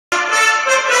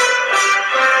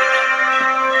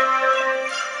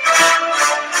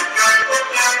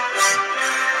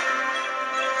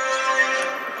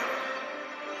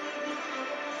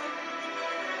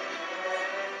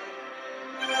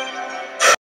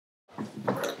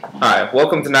Hi,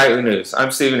 welcome to Nightly News.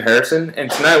 I'm Stephen Harrison, and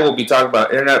tonight we'll be talking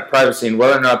about internet privacy and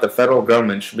whether or not the federal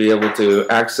government should be able to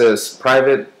access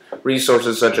private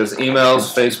resources such as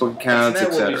emails, Facebook accounts,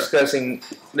 etc. We'll be discussing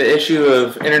the issue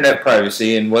of internet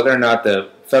privacy and whether or not the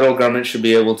federal government should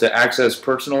be able to access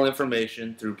personal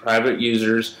information through private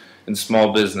users and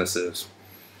small businesses.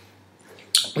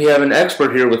 We have an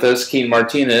expert here with us, Keaton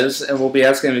Martinez, and we'll be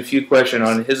asking him a few questions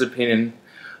on his opinion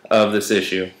of this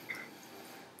issue.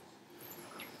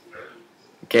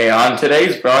 Okay, on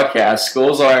today's broadcast,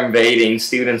 schools are invading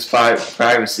students'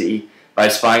 privacy by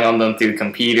spying on them through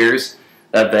computers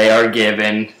that they are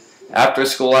given after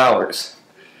school hours.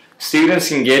 Students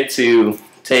get to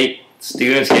take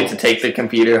the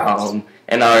computer home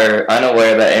and are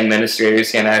unaware that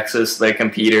administrators can access their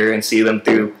computer and see them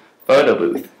through photo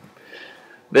booth.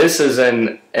 This is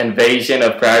an invasion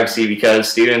of privacy because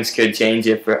students could change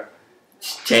in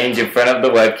front of the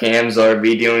webcams or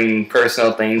be doing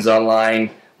personal things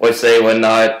online which they would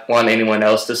not want anyone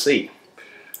else to see.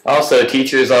 Also,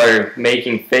 teachers are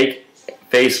making fake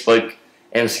Facebook,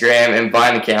 Instagram, and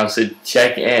Vine accounts to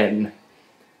check in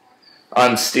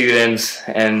on students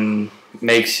and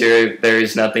make sure there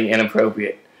is nothing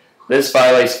inappropriate. This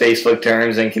violates Facebook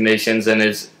terms and conditions and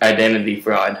is identity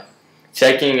fraud.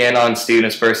 Checking in on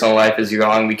students' personal life is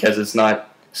wrong because it's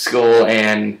not school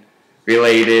and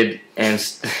related, and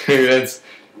students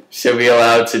should be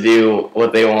allowed to do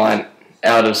what they want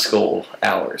out of school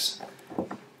hours.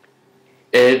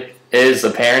 It is the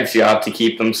parents' job to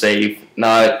keep them safe,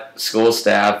 not school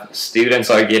staff. Students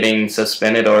are getting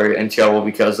suspended or in trouble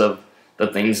because of the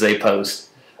things they post,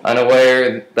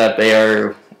 unaware that they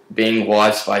are being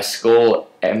watched by school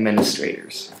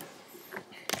administrators.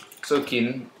 So,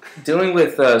 Keaton, dealing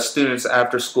with students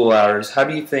after school hours, how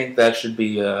do you think that should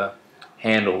be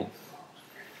handled?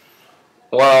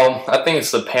 Well, I think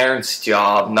it's the parents'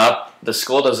 job. The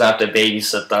school doesn't have to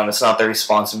babysit them. It's not their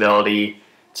responsibility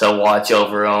to watch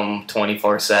over them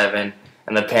 24/7.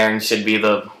 And the parents should be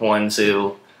the ones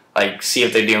who see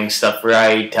if they're doing stuff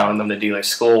right, telling them to do their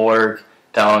schoolwork,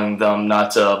 telling them not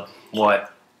to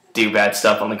do bad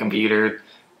stuff on the computer.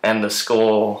 And the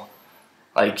school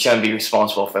shouldn't be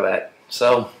responsible for that.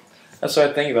 So that's what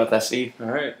I think about that, Steve. All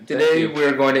right. Today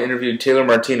we're going to interview Taylor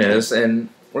Martinez, and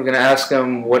we're going to ask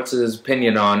him what's his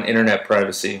opinion on internet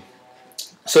privacy.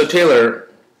 So, Taylor,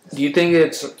 do you think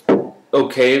it's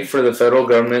okay for the federal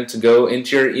government to go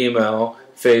into your email,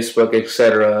 Facebook,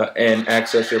 etc., and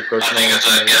access your personal information? I think it's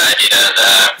a good idea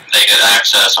that they could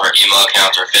access our email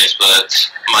accounts, our Facebooks,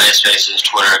 MySpaces,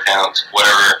 Twitter accounts,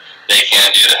 whatever they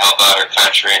can do to help out our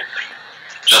country.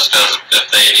 Just because if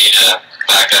they need to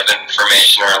back up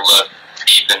information or look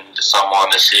deep into someone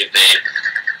to see if they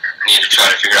need to try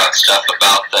to figure out stuff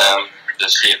about them, to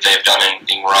see if they've done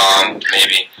anything wrong,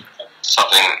 maybe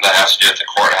something that has to do with the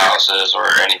courthouses or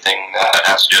anything that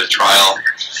has to do with trial.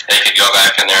 They could go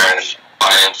back in there and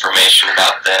find information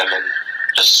about them and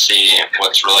just see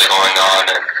what's really going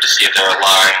on and to see if they're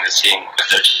lying, to see if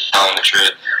they're telling the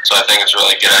truth. So I think it's a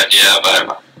really good idea, but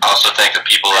I also think the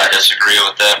people that disagree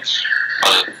with them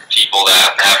are the people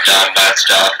that have done bad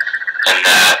stuff and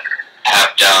that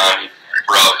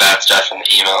wrote bad stuff in the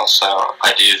email. So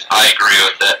I agree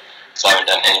with it, because I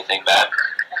haven't done anything bad.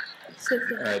 All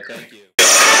right, thank you.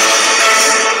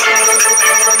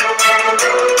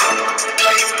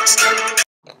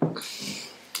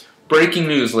 Breaking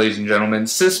news, ladies and gentlemen.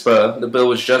 CISPA, the bill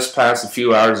was just passed a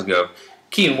few hours ago.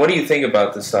 Keaton, what do you think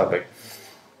about this topic?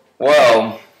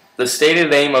 Well, the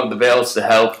stated aim of the bill is to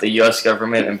help the U.S.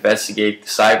 government investigate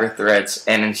cyber threats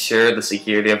and ensure the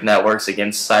security of networks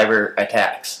against cyber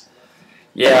attacks.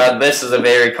 Yeah, this is a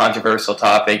very controversial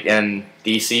topic in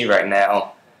D.C. right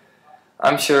now.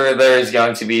 I'm sure there is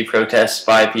going to be protests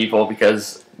by people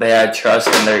because they had trust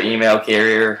in their email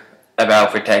carrier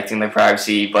about protecting their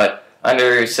privacy, but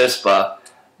under CISPA,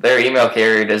 their email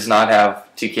carrier does not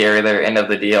have to carry their end of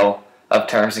the deal of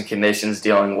terms and conditions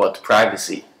dealing with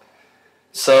privacy.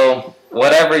 So,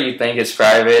 whatever you think is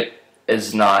private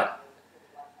is not.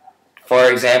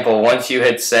 For example, once you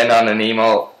hit send on an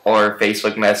email or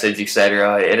Facebook message,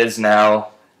 etc., it is now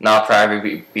not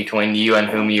private between you and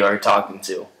whom you are talking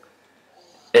to.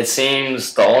 It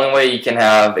seems the only way you can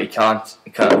have a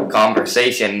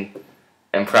conversation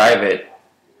in private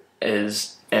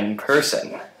is in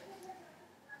person.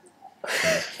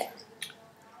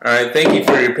 Alright, thank you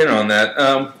for your opinion on that.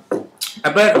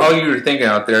 I bet all you were thinking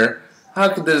out there, how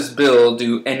could this bill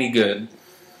do any good?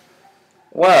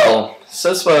 Well,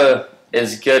 CISPA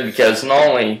is good because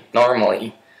normally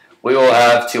we will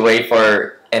have to wait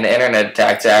for an internet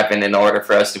attack to happen in order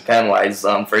for us to penalize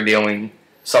them for doing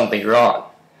something wrong.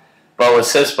 But with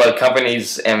CISPA,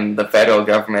 companies and the federal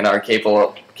government are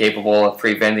capable of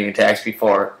preventing attacks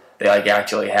before they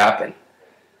actually happen.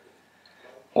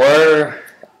 We're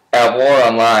at war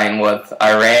online with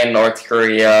Iran, North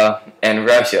Korea, and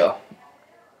Russia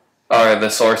are the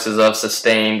sources of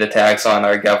sustained attacks on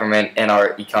our government and our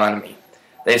economy.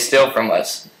 They steal from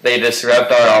us. They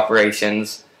disrupt our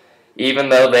operations. Even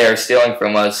though they are stealing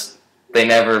from us, they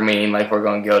never mean we're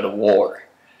going to go to war.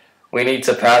 We need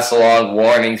to pass along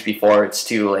warnings before it's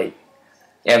too late.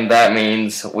 And that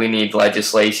means we need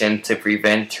legislation to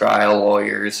prevent trial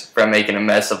lawyers from making a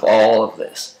mess of all of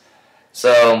this.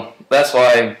 So that's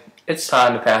why it's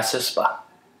time to pass CISPA.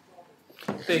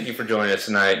 Thank you for joining us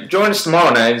tonight. Join us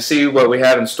tomorrow night and see what we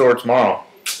have in store tomorrow.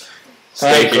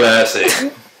 Stay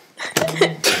classy.